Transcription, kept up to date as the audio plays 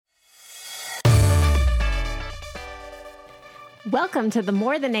Welcome to the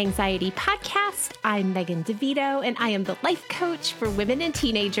More Than Anxiety podcast. I'm Megan DeVito, and I am the life coach for women and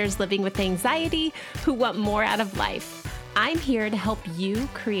teenagers living with anxiety who want more out of life. I'm here to help you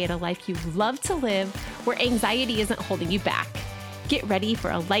create a life you love to live where anxiety isn't holding you back. Get ready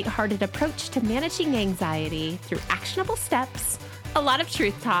for a lighthearted approach to managing anxiety through actionable steps, a lot of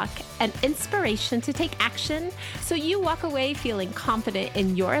truth talk, and inspiration to take action so you walk away feeling confident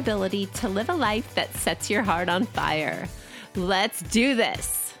in your ability to live a life that sets your heart on fire. Let's do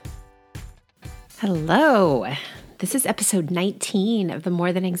this. Hello. This is episode 19 of the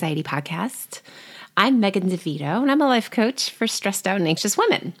More Than Anxiety podcast. I'm Megan DeVito, and I'm a life coach for stressed out and anxious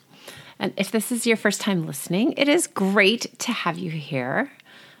women. And if this is your first time listening, it is great to have you here.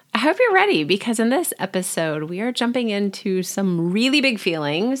 I hope you're ready because in this episode, we are jumping into some really big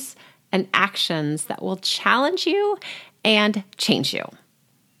feelings and actions that will challenge you and change you.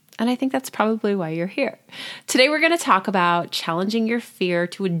 And I think that's probably why you're here. Today, we're going to talk about challenging your fear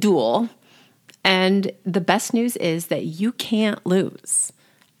to a duel. And the best news is that you can't lose.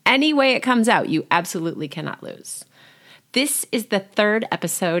 Any way it comes out, you absolutely cannot lose. This is the third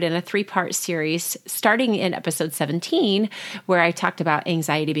episode in a 3-part series, starting in episode 17, where I talked about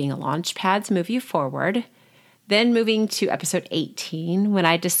anxiety being a launch pad to move you forward. Then moving to episode 18, when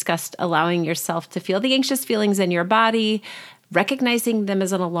I discussed allowing yourself to feel the anxious feelings in your body, recognizing them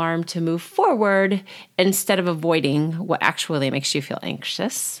as an alarm to move forward instead of avoiding what actually makes you feel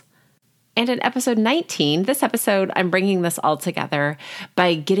anxious. And in episode 19, this episode, I'm bringing this all together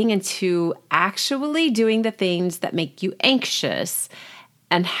by getting into actually doing the things that make you anxious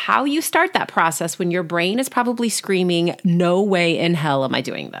and how you start that process when your brain is probably screaming, "No way in hell am I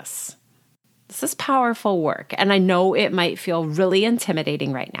doing this." This is powerful work, and I know it might feel really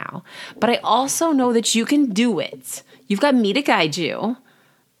intimidating right now, but I also know that you can do it. You've got me to guide you,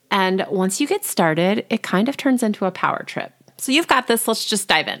 and once you get started, it kind of turns into a power trip. So you've got this. Let's just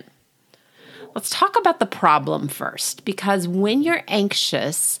dive in. Let's talk about the problem first, because when you're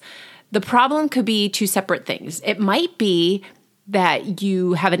anxious, the problem could be two separate things. It might be that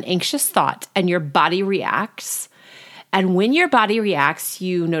you have an anxious thought and your body reacts. And when your body reacts,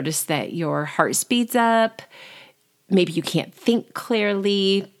 you notice that your heart speeds up. Maybe you can't think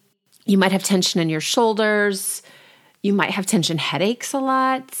clearly. You might have tension in your shoulders. You might have tension headaches a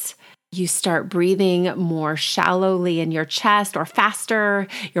lot. You start breathing more shallowly in your chest or faster.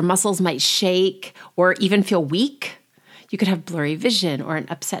 Your muscles might shake or even feel weak. You could have blurry vision or an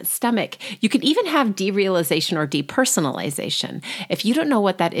upset stomach. You could even have derealization or depersonalization. If you don't know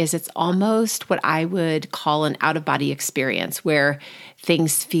what that is, it's almost what I would call an out-of-body experience where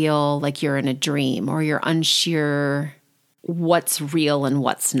things feel like you're in a dream or you're unsure what's real and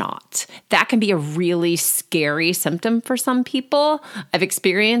what's not. That can be a really scary symptom for some people. I've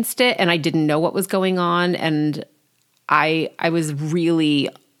experienced it and I didn't know what was going on, and I was really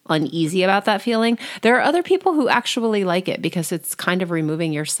uneasy about that feeling. There are other people who actually like it because it's kind of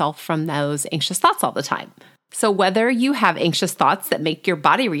removing yourself from those anxious thoughts all the time. So whether you have anxious thoughts that make your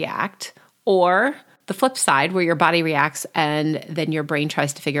body react, or the flip side where your body reacts and then your brain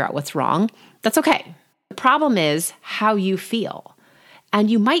tries to figure out what's wrong, that's okay. The problem is how you feel.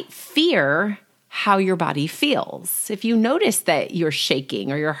 And you might fear how your body feels. If you notice that you're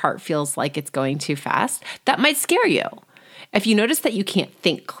shaking or your heart feels like it's going too fast, that might scare you. If you notice that you can't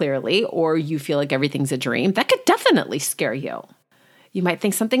think clearly or you feel like everything's a dream, that could definitely scare you. You might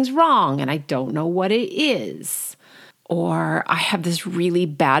think something's wrong and I don't know what it is. Or I have this really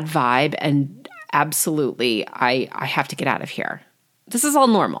bad vibe and absolutely I have to get out of here. This is all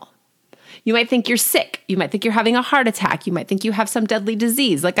normal. You might think you're sick. You might think you're having a heart attack. You might think you have some deadly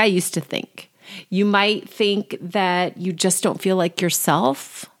disease like I used to think. You might think that you just don't feel like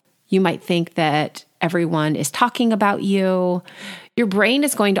yourself. You might think that everyone is talking about you. Your brain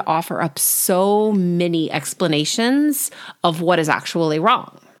is going to offer up so many explanations of what is actually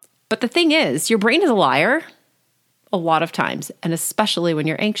wrong. But the thing is, your brain is a liar a lot of times, and especially when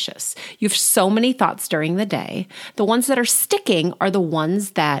you're anxious. You have so many thoughts during the day. The ones that are sticking are the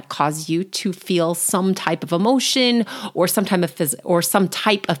ones that cause you to feel some type of emotion or some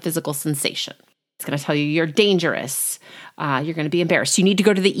type of physical sensation. It's going to tell you you're dangerous. You're going to be embarrassed. You need to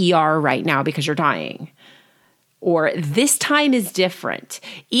go to the ER right now because you're dying. Or this time is different.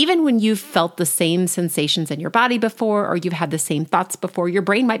 Even when you've felt the same sensations in your body before, or you've had the same thoughts before, your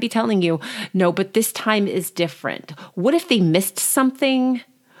brain might be telling you, no, but this time is different. What if they missed something?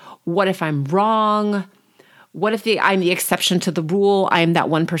 What if I'm wrong? What if I'm the exception to the rule? I am that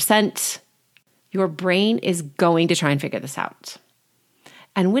 1%. Your brain is going to try and figure this out.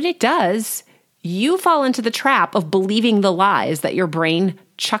 And when it does, you fall into the trap of believing the lies that your brain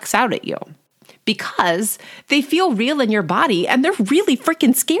chucks out at you. because they feel real in your body and they're really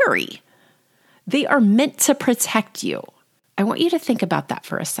freaking scary. They are meant to protect you. I want you to think about that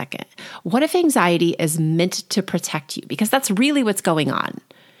for a second. What if anxiety is meant to protect you? Because that's really what's going on.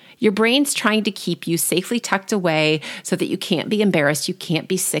 Your brain's trying to keep you safely tucked away so that you can't be embarrassed, you can't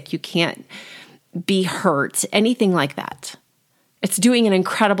be sick, you can't be hurt, anything like that. It's doing an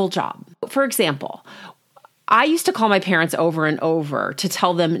incredible job. For example, I used to call my parents over and over to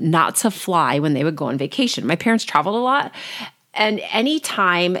tell them not to fly when they would go on vacation. My parents traveled a lot, and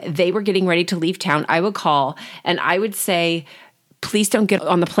anytime they were getting ready to leave town, I would call and I would say, please don't get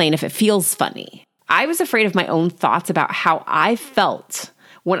on the plane if it feels funny. I was afraid of my own thoughts about how I felt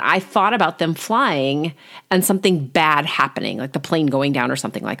when I thought about them flying and something bad happening, like the plane going down or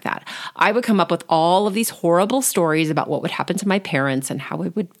something like that. I would come up with all of these horrible stories about what would happen to my parents and how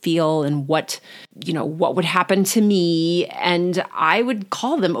it would feel and what would happen to me. And I would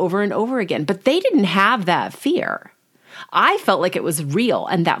call them over and over again, but they didn't have that fear. I felt like it was real,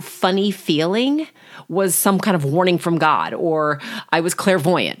 and that funny feeling was some kind of warning from God, or I was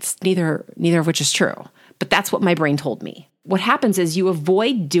clairvoyant, neither of which is true. But that's what my brain told me. What happens is you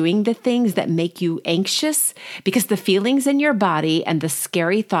avoid doing the things that make you anxious because the feelings in your body and the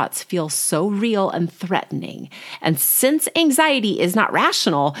scary thoughts feel so real and threatening. And since anxiety is not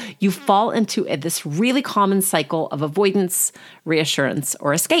rational, you fall into this really common cycle of avoidance, reassurance,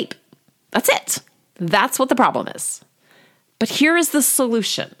 or escape. That's it. That's what the problem is. But here is the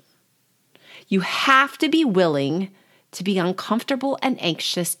solution. You have to be willing to be uncomfortable and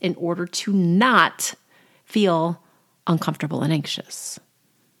anxious in order to not feel uncomfortable and anxious.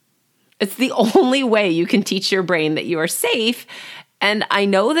 It's the only way you can teach your brain that you are safe. And I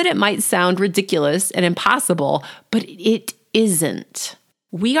know that it might sound ridiculous and impossible, but it isn't.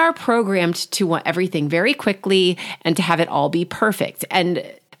 We are programmed to want everything very quickly and to have it all be perfect. And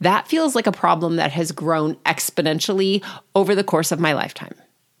that feels like a problem that has grown exponentially over the course of my lifetime.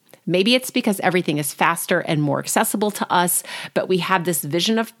 Maybe it's because everything is faster and more accessible to us, but we have this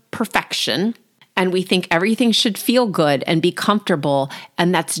vision of perfection and we think everything should feel good and be comfortable,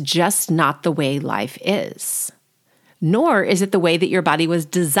 and that's just not the way life is. Nor is it the way that your body was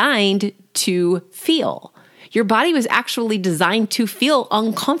designed to feel. Your body was actually designed to feel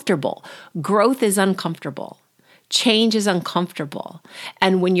uncomfortable. Growth is uncomfortable. Change is uncomfortable.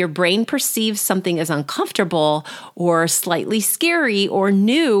 And when your brain perceives something as uncomfortable or slightly scary or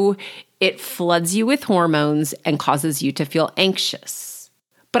new, it floods you with hormones and causes you to feel anxious.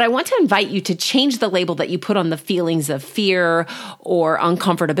 But I want to invite you to change the label that you put on the feelings of fear or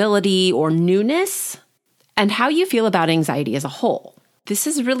uncomfortability or newness and how you feel about anxiety as a whole. This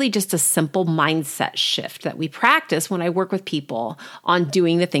is really just a simple mindset shift that we practice when I work with people on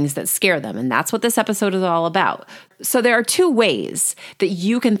doing the things that scare them. And that's what this episode is all about. So there are two ways that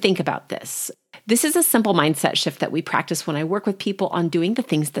you can think about this. This is a simple mindset shift that we practice when I work with people on doing the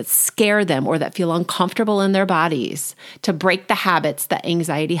things that scare them or that feel uncomfortable in their bodies to break the habits that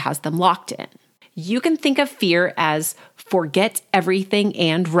anxiety has them locked in. You can think of fear as forget everything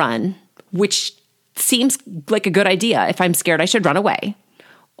and run, which seems like a good idea. If I'm scared, I should run away.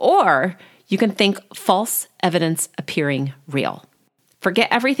 Or you can think false evidence appearing real. Forget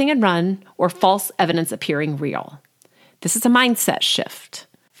everything and run, or false evidence appearing real. This is a mindset shift.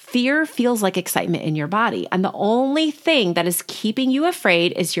 Fear feels like excitement in your body, and the only thing that is keeping you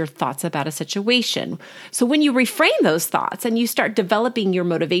afraid is your thoughts about a situation. So when you reframe those thoughts and you start developing your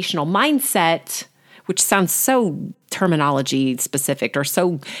motivational mindset, which sounds so terminology specific or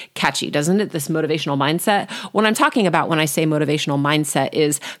so catchy, doesn't it? This motivational mindset. What I'm talking about when I say motivational mindset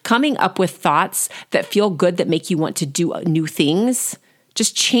is coming up with thoughts that feel good, that make you want to do new things.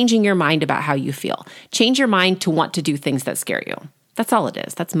 Just changing your mind about how you feel. Change your mind to want to do things that scare you. That's all it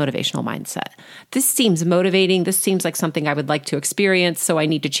is. That's motivational mindset. This seems motivating. This seems like something I would like to experience, so I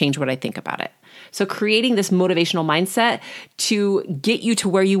need to change what I think about it. So creating this motivational mindset to get you to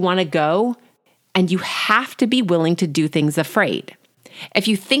where you want to go, and you have to be willing to do things afraid. If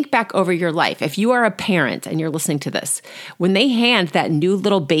you think back over your life, if you are a parent and you're listening to this, when they hand that new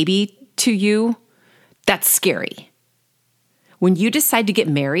little baby to you, that's scary. When you decide to get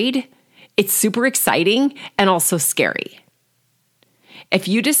married, it's super exciting and also scary. If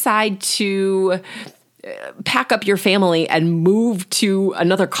you decide to pack up your family and move to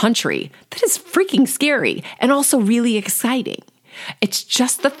another country, that is freaking scary and also really exciting. It's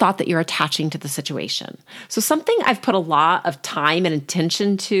just the thought that you're attaching to the situation. So something I've put a lot of time and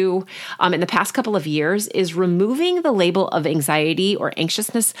attention to in the past couple of years is removing the label of anxiety or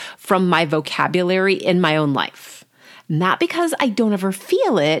anxiousness from my vocabulary in my own life. Not because I don't ever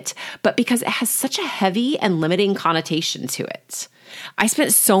feel it, but because it has such a heavy and limiting connotation to it. I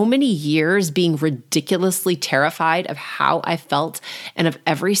spent so many years being ridiculously terrified of how I felt and of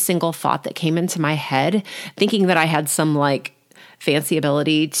every single thought that came into my head, thinking that I had some like fancy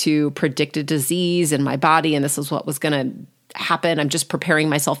ability to predict a disease in my body and this is what was going to happen. I'm just preparing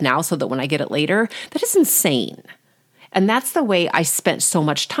myself now so that when I get it later, that is insane. And that's the way I spent so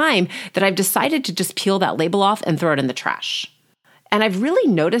much time that I've decided to just peel that label off and throw it in the trash. And I've really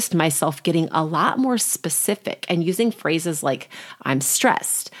noticed myself getting a lot more specific and using phrases like, I'm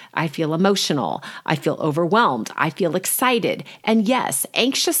stressed, I feel emotional, I feel overwhelmed, I feel excited. And yes,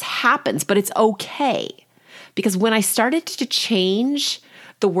 anxious happens, but it's okay. Because when I started to change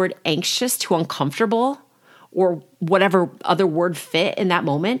the word anxious to uncomfortable or whatever other word fit in that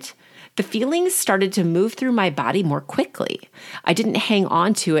moment, the feelings started to move through my body more quickly. I didn't hang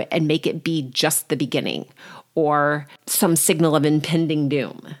on to it and make it be just the beginning or some signal of impending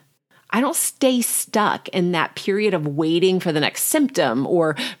doom. I don't stay stuck in that period of waiting for the next symptom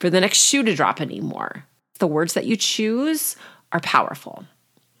or for the next shoe to drop anymore. The words that you choose are powerful.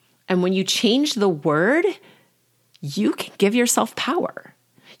 And when you change the word, you can give yourself power.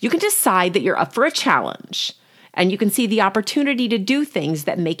 You can decide that you're up for a challenge and you can see the opportunity to do things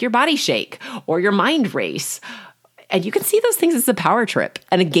that make your body shake or your mind race. And you can see those things as a power trip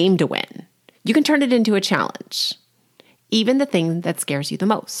and a game to win. You can turn it into a challenge, even the thing that scares you the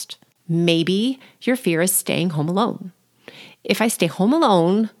most. Maybe your fear is staying home alone. If I stay home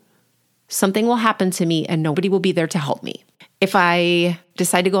alone, something will happen to me and nobody will be there to help me. If I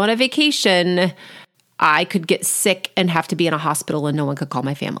decide to go on a vacation, I could get sick and have to be in a hospital and no one could call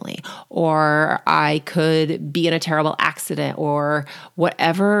my family. Or I could be in a terrible accident or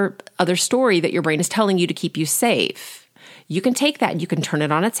whatever other story that your brain is telling you to keep you safe. You can take that and you can turn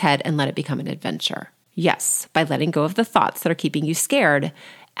it on its head and let it become an adventure. Yes, by letting go of the thoughts that are keeping you scared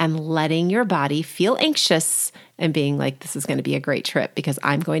and letting your body feel anxious and being like, this is going to be a great trip because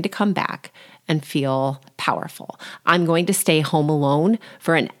I'm going to come back and feel powerful. I'm going to stay home alone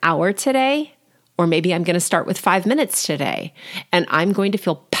for an hour today, or maybe I'm going to start with 5 minutes today, and I'm going to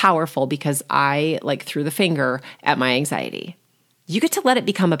feel powerful because I threw the finger at my anxiety. You get to let it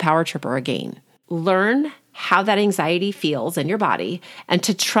become a power trip or a game. Learn how that anxiety feels in your body and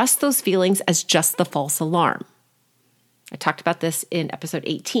to trust those feelings as just the false alarm. I talked about this in episode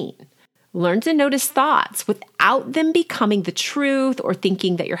 18. Learn to notice thoughts without them becoming the truth or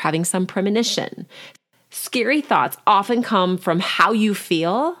thinking that you're having some premonition. Scary thoughts often come from how you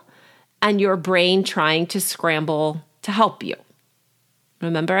feel and your brain trying to scramble to help you.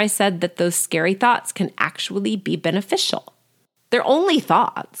 Remember I said that those scary thoughts can actually be beneficial. They're only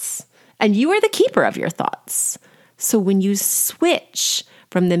thoughts. And you are the keeper of your thoughts. So when you switch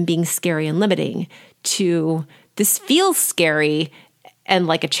from them being scary and limiting to this feels scary and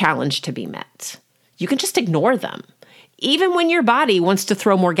like a challenge to be met, you can just ignore them. Even when your body wants to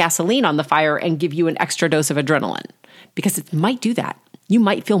throw more gasoline on the fire and give you an extra dose of adrenaline, because it might do that. You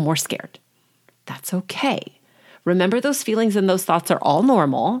might feel more scared. That's okay. Remember, those feelings and those thoughts are all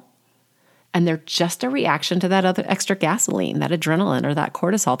normal. And they're just a reaction to that other extra gasoline, that adrenaline or that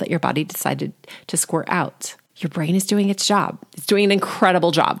cortisol that your body decided to squirt out. Your brain is doing its job. It's doing an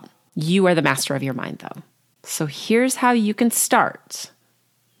incredible job. You are the master of your mind, though. So here's how you can start.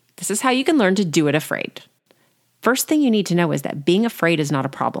 This is how you can learn to do it afraid. First thing you need to know is that being afraid is not a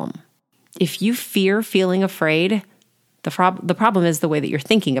problem. If you fear feeling afraid, the problem is the way that you're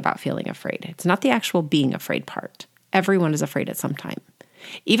thinking about feeling afraid. It's not the actual being afraid part. Everyone is afraid at some time.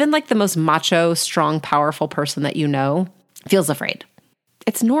 Even the most macho, strong, powerful person that you know feels afraid.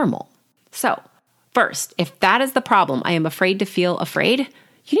 It's normal. So first, if that is the problem, I am afraid to feel afraid,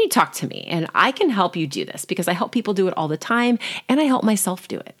 you need to talk to me and I can help you do this because I help people do it all the time and I help myself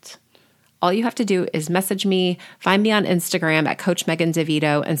do it. All you have to do is message me, find me on Instagram at Coach Megan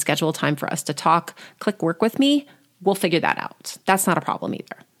DeVito and schedule time for us to talk. Click work with me. We'll figure that out. That's not a problem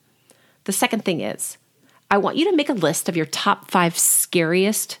either. The second thing is, I want you to make a list of your top 5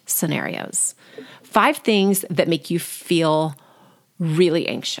 scariest scenarios. 5 things that make you feel really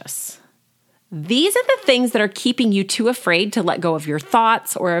anxious. These are the things that are keeping you too afraid to let go of your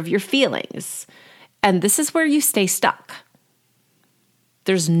thoughts or of your feelings. And this is where you stay stuck.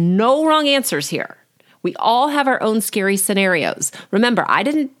 There's no wrong answers here. We all have our own scary scenarios. Remember, I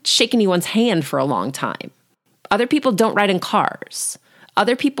didn't shake anyone's hand for a long time. Other people don't ride in cars.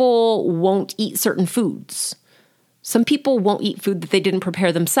 Other people won't eat certain foods. Some people won't eat food that they didn't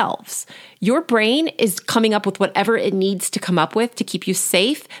prepare themselves. Your brain is coming up with whatever it needs to come up with to keep you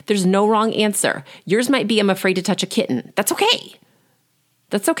safe. There's no wrong answer. Yours might be, I'm afraid to touch a kitten. That's okay.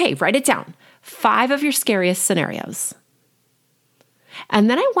 That's okay. Write it down. 5 of your scariest scenarios. And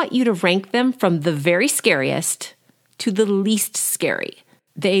then I want you to rank them from the very scariest to the least scary.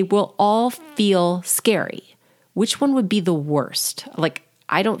 They will all feel scary. Which one would be the worst? Like,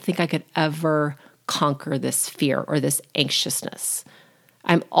 I don't think I could ever conquer this fear or this anxiousness.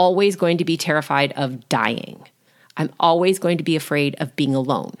 I'm always going to be terrified of dying. I'm always going to be afraid of being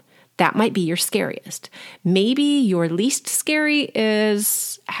alone. That might be your scariest. Maybe your least scary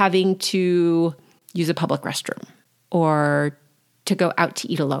is having to use a public restroom or to go out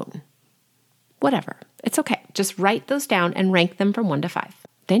to eat alone. Whatever. It's okay. Just write those down and rank them from 1 to 5.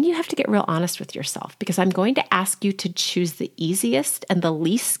 Then you have to get real honest with yourself because I'm going to ask you to choose the easiest and the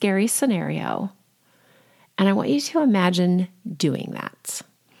least scary scenario. And I want you to imagine doing that.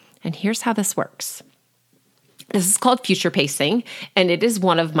 And here's how this works. This is called future pacing, and it is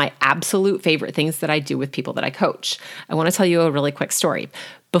one of my absolute favorite things that I do with people that I coach. I want to tell you a really quick story.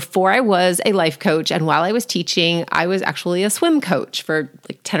 Before I was a life coach and while I was teaching, I was actually a swim coach for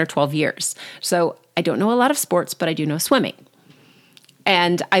like 10 or 12 years. So I don't know a lot of sports, but I do know swimming.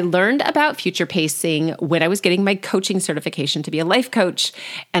 And I learned about future pacing when I was getting my coaching certification to be a life coach.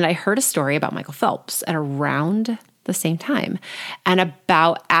 And I heard a story about Michael Phelps at around the same time. And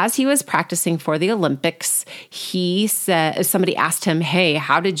about as he was practicing for the Olympics, he said, somebody asked him, hey,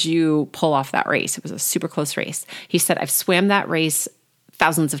 how did you pull off that race? It was a super close race. He said, I've swam that race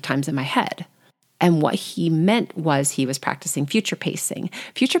thousands of times in my head. And what he meant was he was practicing future pacing.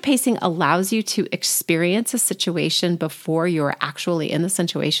 Future pacing allows you to experience a situation before you're actually in the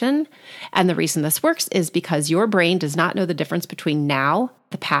situation. And the reason this works is because your brain does not know the difference between now,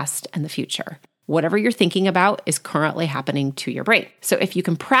 the past, and the future. Whatever you're thinking about is currently happening to your brain. So if you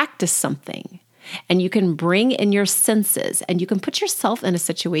can practice something and you can bring in your senses and you can put yourself in a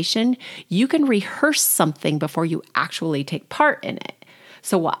situation, you can rehearse something before you actually take part in it.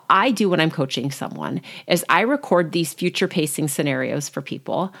 So what I do when I'm coaching someone is I record these future pacing scenarios for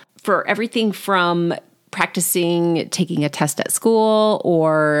people for everything from practicing taking a test at school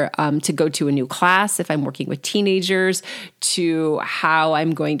or to go to a new class if I'm working with teenagers, to how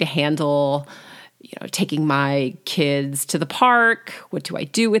I'm going to handle taking my kids to the park. What do I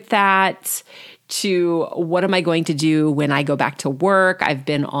do with that? To what am I going to do when I go back to work? I've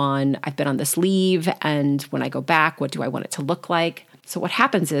been on this leave, and when I go back, what do I want it to look like? So what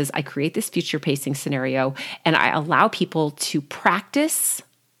happens is I create this future pacing scenario and I allow people to practice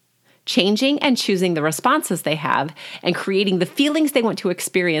changing and choosing the responses they have and creating the feelings they want to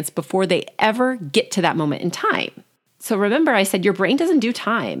experience before they ever get to that moment in time. So remember, I said your brain doesn't do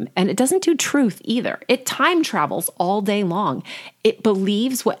time and it doesn't do truth either. It time travels all day long. It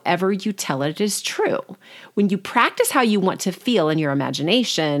believes whatever you tell it is true. When you practice how you want to feel in your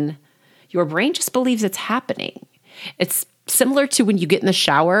imagination, your brain just believes it's happening. It's similar to when you get in the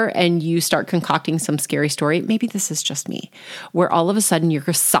shower and you start concocting some scary story. Maybe this is just me, where all of a sudden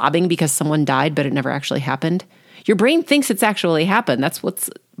you're sobbing because someone died, but it never actually happened. Your brain thinks it's actually happened. That's what's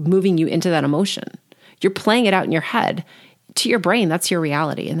moving you into that emotion. You're playing it out in your head. To your brain, that's your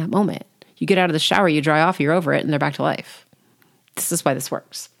reality in that moment. You get out of the shower, you dry off, you're over it, and they're back to life. This is why this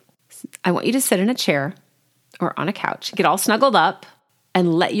works. I want you to sit in a chair or on a couch, get all snuggled up,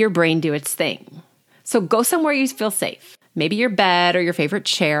 and let your brain do its thing. So go somewhere you feel safe. Maybe your bed or your favorite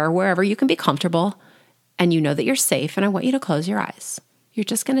chair, wherever you can be comfortable, and you know that you're safe, and I want you to close your eyes. You're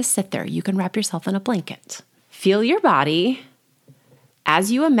just going to sit there. You can wrap yourself in a blanket. Feel your body as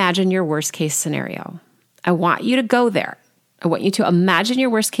you imagine your worst case scenario. I want you to go there. I want you to imagine your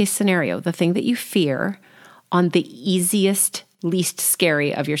worst case scenario, the thing that you fear, on the easiest, least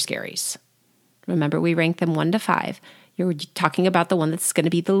scary of your scaries. Remember, we rank them 1 to 5. You're talking about the one that's going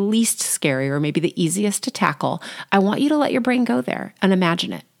to be the least scary or maybe the easiest to tackle. I want you to let your brain go there and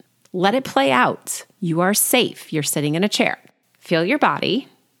imagine it. Let it play out. You are safe. You're sitting in a chair. Feel your body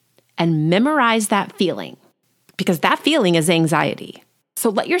and memorize that feeling, because that feeling is anxiety. So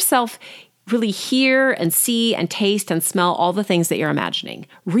let yourself really hear and see and taste and smell all the things that you're imagining.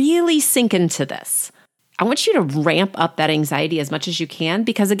 Really sink into this. I want you to ramp up that anxiety as much as you can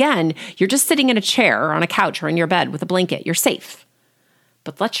because, again, you're just sitting in a chair or on a couch or in your bed with a blanket. You're safe.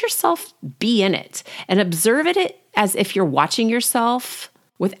 But let yourself be in it and observe it as if you're watching yourself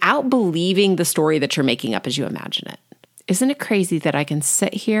without believing the story that you're making up as you imagine it. Isn't it crazy that I can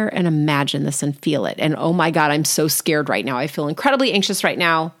sit here and imagine this and feel it? And oh my God, I'm so scared right now. I feel incredibly anxious right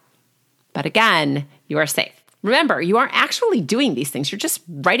now. But again, you are safe. Remember, you aren't actually doing these things. You're just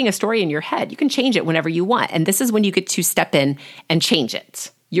writing a story in your head. You can change it whenever you want. And this is when you get to step in and change it.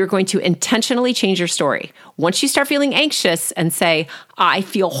 You're going to intentionally change your story. Once you start feeling anxious and say, I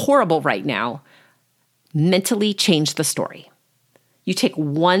feel horrible right now, mentally change the story. You take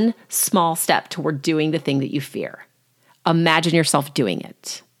one small step toward doing the thing that you fear. Imagine yourself doing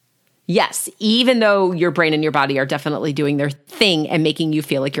it. Yes, even though your brain and your body are definitely doing their thing and making you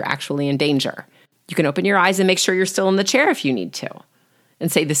feel like you're actually in danger. You can open your eyes and make sure you're still in the chair if you need to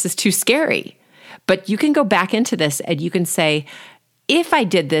and say, this is too scary. But you can go back into this and you can say, if I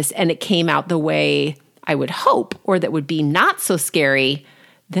did this and it came out the way I would hope, or that would be not so scary,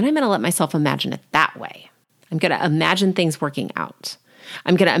 then I'm going to let myself imagine it that way. I'm going to imagine things working out.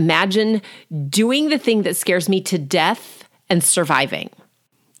 I'm going to imagine doing the thing that scares me to death and surviving.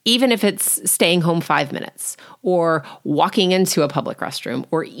 Even if it's staying home 5 minutes, or walking into a public restroom,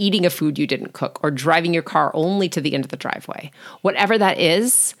 or eating a food you didn't cook, or driving your car only to the end of the driveway. Whatever that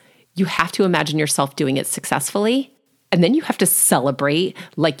is, you have to imagine yourself doing it successfully, and then you have to celebrate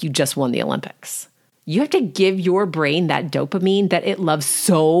like you just won the Olympics. You have to give your brain that dopamine that it loves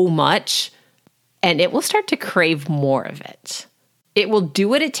so much, and it will start to crave more of it. It will do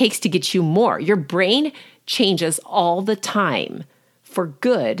what it takes to get you more. Your brain changes all the time, for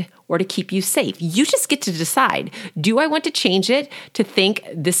good or to keep you safe. You just get to decide, do I want to change it to think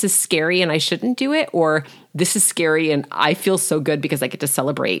this is scary and I shouldn't do it, or this is scary and I feel so good because I get to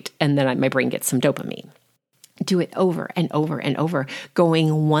celebrate and then my brain gets some dopamine. Do it over and over and over,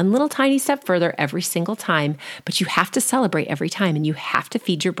 going one little tiny step further every single time, but you have to celebrate every time and you have to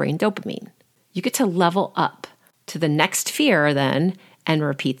feed your brain dopamine. You get to level up to the next fear then and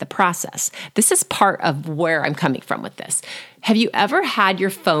repeat the process. This is part of where I'm coming from with this. Have you ever had your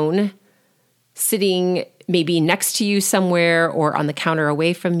phone sitting maybe next to you somewhere or on the counter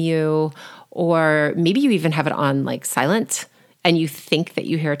away from you, or maybe you even have it on like silent and you think that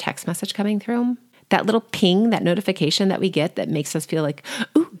you hear a text message coming through? That little ping, that notification that we get that makes us feel like,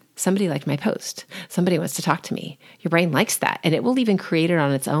 ooh, somebody liked my post. Somebody wants to talk to me. Your brain likes that, and it will even create it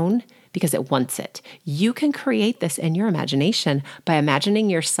on its own because it wants it. You can create this in your imagination by imagining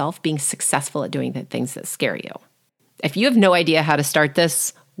yourself being successful at doing the things that scare you. If you have no idea how to start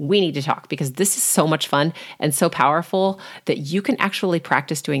this, we need to talk, because this is so much fun and so powerful that you can actually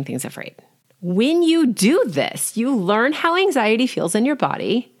practice doing things afraid. When you do this, you learn how anxiety feels in your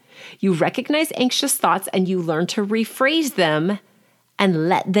body, you recognize anxious thoughts, and you learn to rephrase them and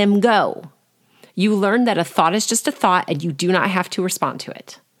let them go. You learn that a thought is just a thought and you do not have to respond to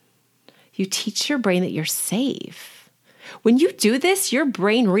it. You teach your brain that you're safe. When you do this, your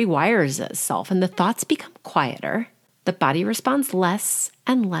brain rewires itself and the thoughts become quieter. The body responds less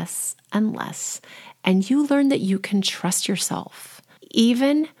and less and less. And you learn that you can trust yourself,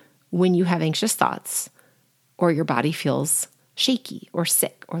 even when you have anxious thoughts, or your body feels shaky or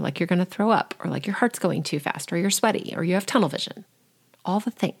sick, or like you're going to throw up, or like your heart's going too fast, or you're sweaty, or you have tunnel vision. All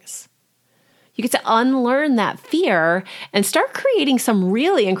the things. You get to unlearn that fear and start creating some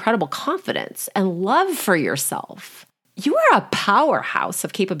really incredible confidence and love for yourself. You are a powerhouse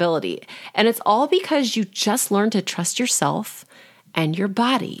of capability, and it's all because you just learned to trust yourself and your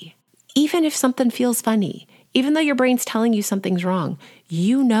body. Even if something feels funny, even though your brain's telling you something's wrong,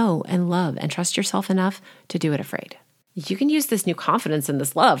 you know and love and trust yourself enough to do it afraid. You can use this new confidence and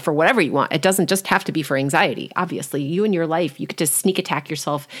this love for whatever you want. It doesn't just have to be for anxiety. Obviously, you in your life, you get to sneak attack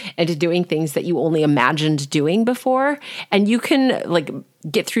yourself into doing things that you only imagined doing before. And you can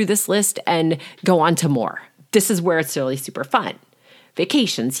get through this list and go on to more. This is where it's really super fun.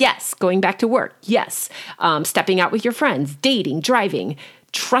 Vacations, yes. Going back to work, yes. Stepping out with your friends, dating, driving,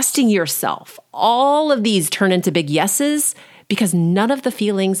 trusting yourself. All of these turn into big yeses because none of the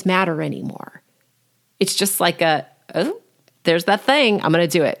feelings matter anymore. It's just like oh, there's that thing. I'm going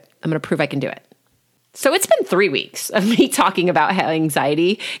to do it. I'm going to prove I can do it. So it's been 3 weeks of me talking about how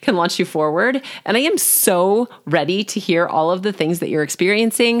anxiety can launch you forward. And I am so ready to hear all of the things that you're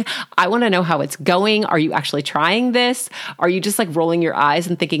experiencing. I want to know how it's going. Are you actually trying this? Are you just rolling your eyes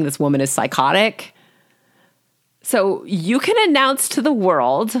and thinking this woman is psychotic? So you can announce to the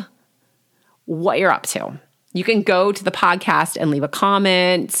world what you're up to. You can go to the podcast and leave a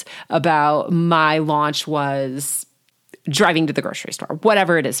comment about my launch was driving to the grocery store,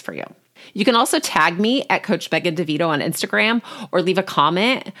 whatever it is for you. You can also tag me at Coach Megan DeVito on Instagram, or leave a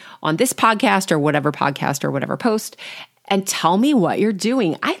comment on this podcast or whatever post, and tell me what you're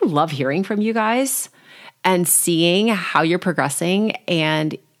doing. I love hearing from you guys and seeing how you're progressing,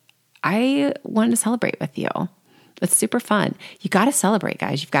 and I want to celebrate with you. It's super fun. You got to celebrate,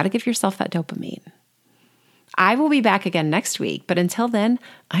 guys. You've got to give yourself that dopamine. I will be back again next week, but until then,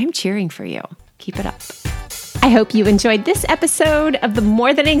 I'm cheering for you. Keep it up. I hope you enjoyed this episode of the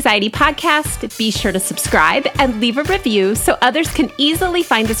More Than Anxiety podcast. Be sure to subscribe and leave a review so others can easily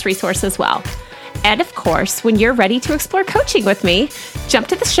find this resource as well. And of course, when you're ready to explore coaching with me, jump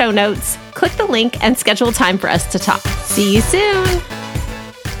to the show notes, click the link, and schedule time for us to talk. See you soon.